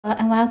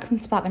And welcome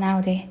to Blackburn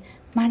Audi.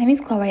 My name is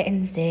Chloe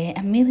and today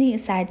I'm really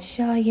excited to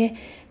show you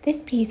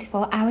this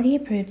beautiful Audi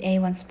approved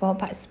A1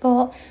 Sportback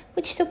Sport,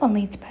 which is a 1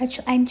 litre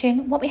petrol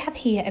engine, what we have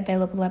here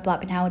available at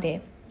Blackburn Audi.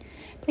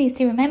 Please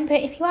do remember,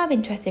 if you are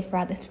interested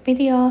throughout this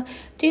video,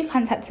 do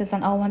contact us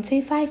on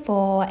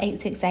 01254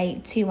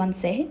 868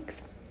 216.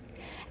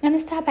 I'm going to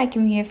start by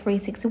giving you a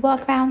 360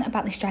 walk around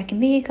about the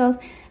striking vehicle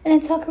and then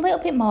talk a little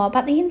bit more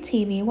about the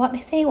interior, what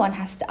this A1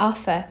 has to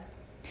offer.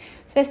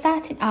 So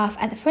starting off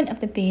at the front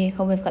of the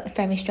vehicle, we've got the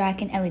very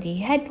striking LED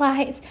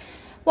headlights,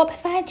 what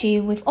provide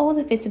you with all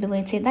the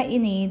visibility that you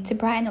need to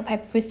brighten up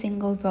every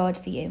single road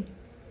for you.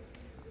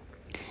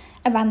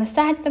 Around the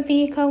side of the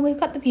vehicle, we've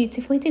got the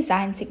beautifully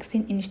designed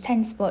 16-inch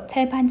 10-sport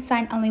turbine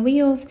design alloy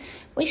wheels,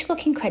 which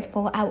look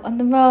incredible out on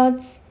the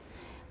roads,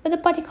 with the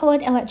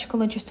body-coloured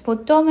electrical adjustable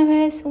door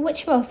mirrors,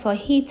 which are also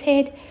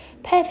heated,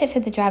 perfect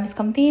for the driver's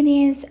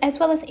convenience, as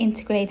well as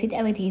integrated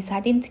LED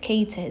side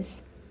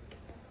indicators.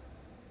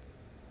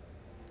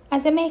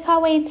 As we make our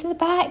way into the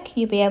back,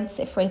 you'll be able to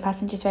sit 3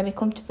 passengers very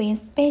comfortably and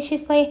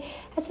spaciously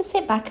as they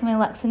sit back and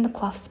relax in the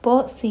cloth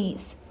sport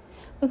seats.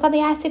 We've got the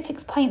IC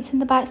fixed points in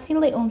the back so your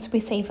little ones will be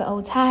safe at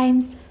all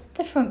times.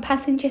 The front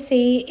passenger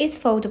seat is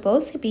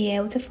foldable, so you'll be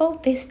able to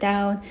fold this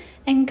down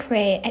and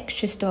create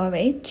extra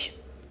storage.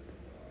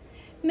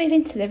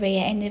 Moving to the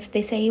rear end of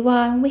this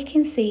A1, we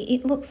can see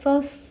it looks so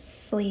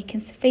sleek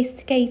and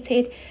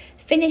sophisticated,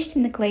 finished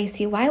in the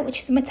Glacier white, which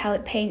is a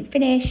metallic paint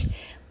finish,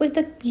 with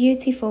the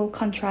beautiful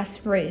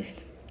contrast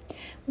roof.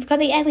 We've got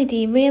the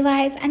LED rear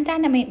lights and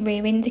dynamic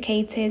rear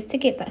indicators to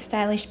give that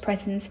stylish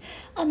presence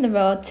on the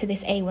road to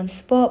this A1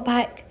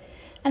 Sportback,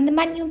 and the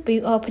manual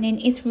boot opening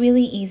is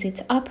really easy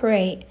to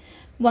operate.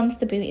 Once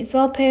the boot is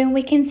open,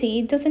 we can see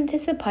it doesn't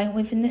disappoint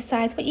within the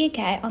size what you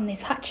get on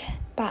this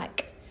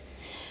hatchback.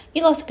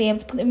 You'll also be able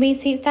to put the rear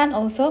seats down,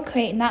 also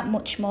creating that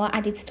much more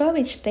added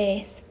storage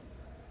space.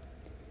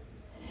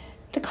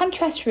 The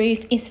contrast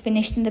roof is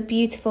finished in the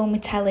beautiful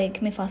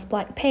metallic Mythos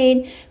Black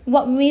paint,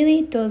 what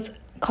really does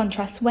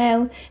contrast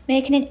well,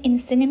 making an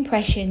instant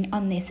impression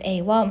on this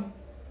A1.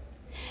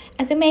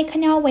 As we make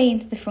our way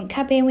into the front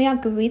cabin, we are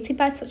greeted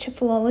by such a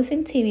flawless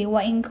interior,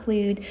 what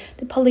include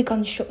the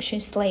polygon structure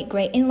slate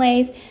grey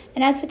inlays,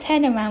 and as we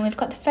turn around, we've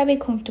got the very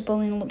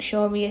comfortable and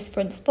luxurious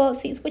front sport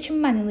seats, which are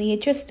manually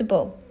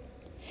adjustable.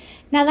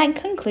 Now that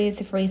concludes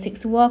the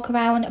 360 walk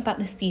around about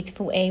this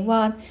beautiful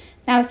A1.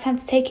 Now it's time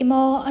to take you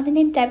more on an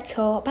in-depth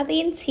tour about the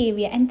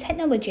interior and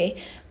technology,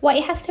 what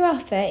it has to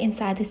offer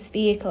inside this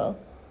vehicle.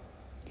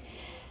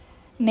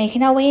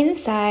 Making our way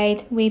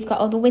inside, we've got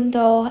all the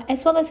window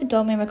as well as the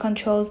door mirror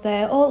controls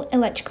there, all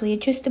electrically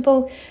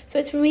adjustable, so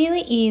it's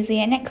really easy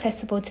and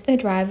accessible to the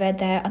driver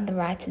there on the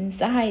right hand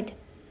side.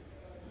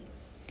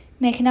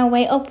 Making our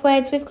way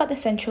upwards, we've got the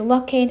central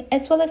locking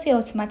as well as the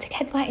automatic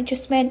headlight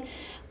adjustment,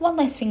 one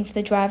less thing for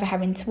the driver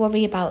having to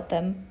worry about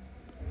them.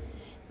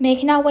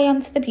 Making our way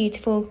onto the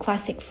beautiful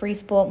classic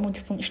 3-sport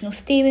multifunctional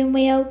steering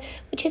wheel,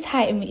 which is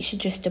height and reach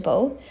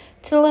adjustable.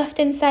 To the left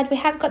hand side, we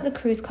have got the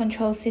cruise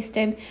control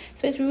system,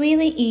 so it's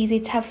really easy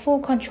to have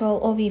full control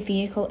over your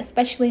vehicle,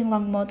 especially in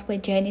long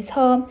motorway journeys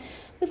home,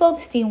 with all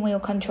the steering wheel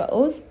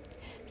controls.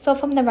 So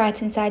from the right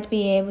hand side,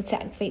 be able to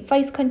activate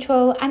voice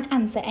control and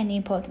answer any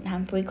important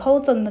hand-free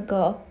calls on the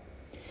go.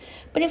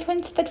 But in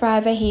front of the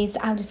driver, here's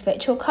Audi's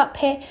virtual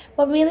cockpit,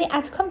 what really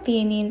adds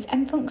convenience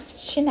and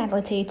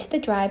functionality to the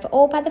driver,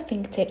 all by the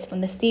fingertips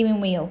from the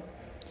steering wheel.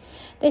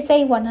 This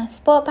A1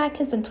 Sportback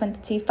has done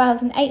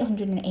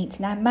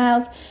 22,889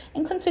 miles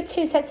and comes with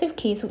 2 sets of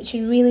keys, which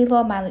is really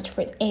low mileage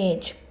for its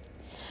age.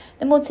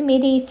 The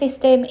multimedia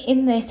system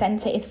in the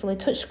centre is fully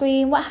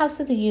touchscreen, what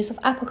houses the use of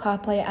Apple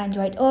Carplay and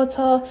Android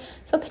Auto,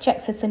 so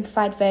projects a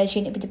simplified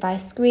version of the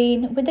device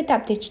screen with the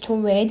DAB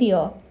digital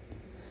radio.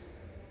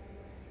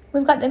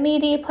 We've got the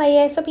media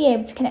player, so be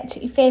able to connect to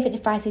your favourite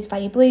devices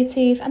via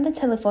Bluetooth, and the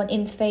telephone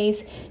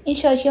interface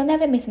ensures you'll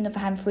never miss another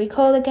hand-free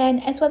call again,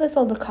 as well as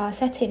all the car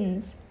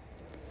settings.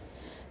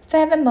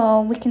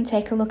 Furthermore, we can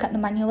take a look at the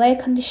manual air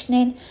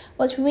conditioning,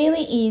 what's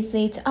really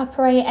easy to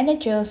operate and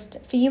adjust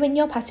for you and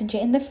your passenger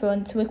in the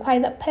front to require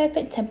that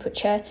perfect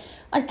temperature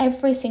on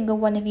every single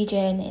one of your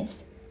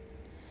journeys.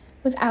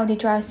 With Audi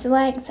Drive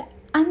Select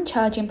and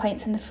charging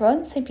points in the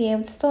front, so you'll be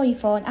able to store your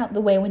phone out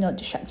the way with no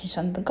distractions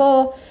on the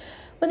go,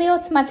 with the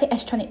automatic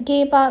S-tronic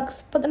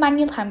gearbox, but the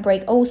manual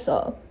handbrake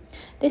also.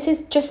 This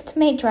is just to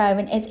make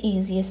driving as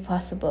easy as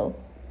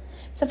possible.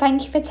 So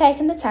thank you for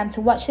taking the time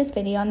to watch this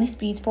video on this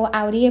beautiful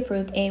Audi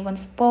approved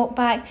A1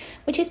 Sportback,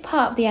 which is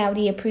part of the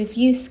Audi approved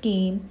use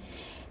scheme.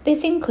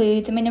 This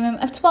includes a minimum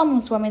of 12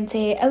 months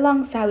warranty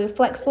alongside with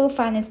flexible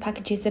finance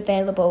packages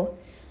available.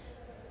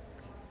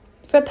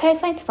 For a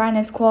personalised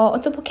finance quote or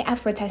to book it out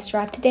for a test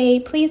drive today,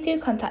 please do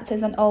contact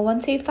us on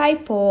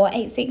 01254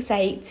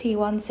 868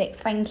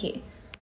 216. Thank you.